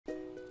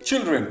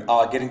Children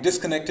are getting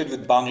disconnected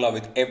with Bangla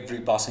with every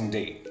passing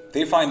day.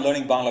 They find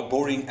learning Bangla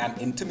boring and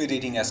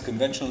intimidating as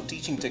conventional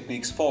teaching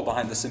techniques fall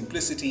behind the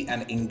simplicity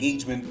and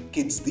engagement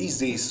kids these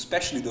days,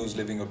 especially those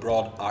living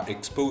abroad, are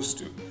exposed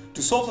to.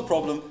 To solve the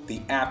problem,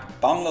 the app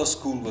Bangla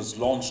School was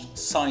launched,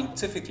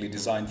 scientifically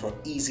designed for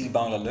easy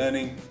Bangla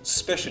learning,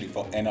 especially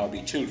for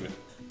NRB children.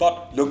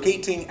 But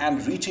locating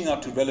and reaching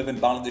out to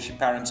relevant Bangladeshi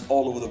parents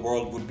all over the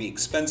world would be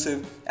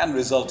expensive and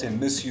result in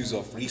misuse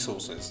of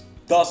resources.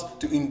 Thus,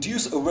 to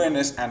induce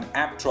awareness and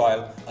app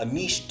trial, a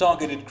niche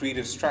targeted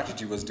creative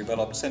strategy was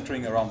developed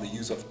centering around the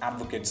use of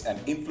advocates and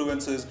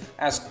influencers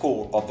as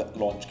core of the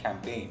launch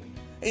campaign.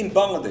 In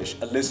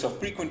Bangladesh, a list of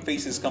frequent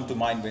faces come to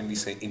mind when we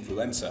say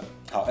influencer.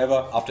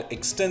 However, after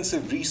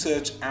extensive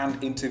research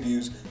and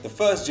interviews, the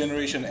first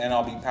generation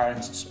NRB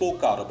parents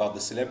spoke out about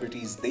the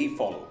celebrities they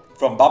follow.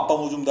 From Bappa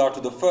Mujumdar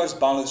to the first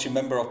Bangladeshi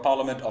Member of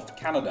Parliament of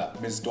Canada,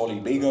 Ms. Dolly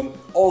Begum,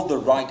 all the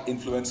right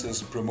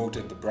influencers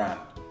promoted the brand.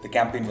 The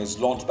campaign was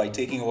launched by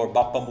taking over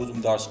Bappa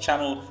Mujumdar's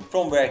channel,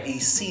 from where he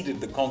seeded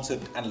the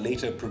concept and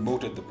later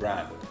promoted the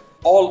brand.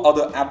 All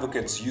other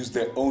advocates used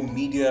their own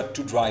media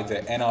to drive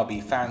their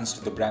NRB fans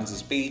to the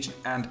brand's page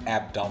and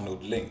app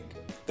download link.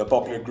 The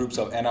popular groups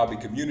of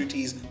NRB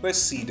communities were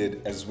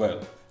seeded as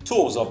well.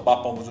 Tours of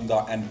Bappa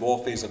Mujumdar and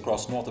Warface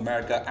across North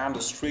America and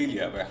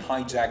Australia were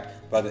hijacked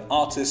by the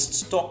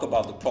artists talk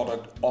about the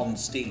product on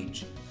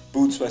stage.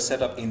 Booths were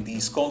set up in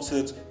these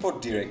concerts for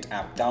direct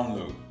app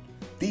download.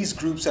 These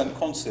groups and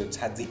concerts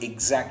had the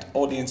exact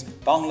audience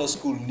Bangla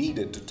School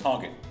needed to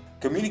target.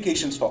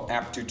 Communications for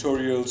app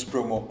tutorials,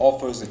 promo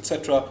offers,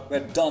 etc.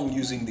 were done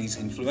using these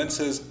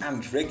influencers,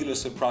 and regular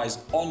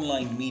surprise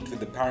online meet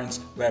with the parents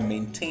were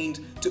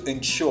maintained to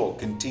ensure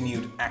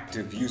continued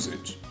active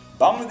usage.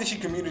 Bangladeshi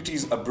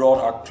communities abroad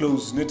are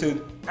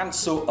close-knitted, and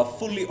so a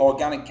fully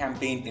organic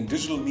campaign in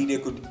digital media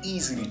could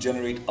easily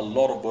generate a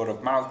lot of word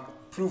of mouth,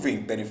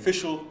 proving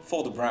beneficial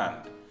for the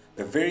brand.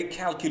 The very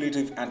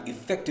calculative and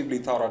effectively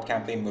thought-out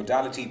campaign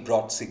modality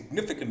brought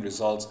significant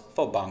results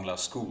for Bangla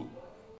School.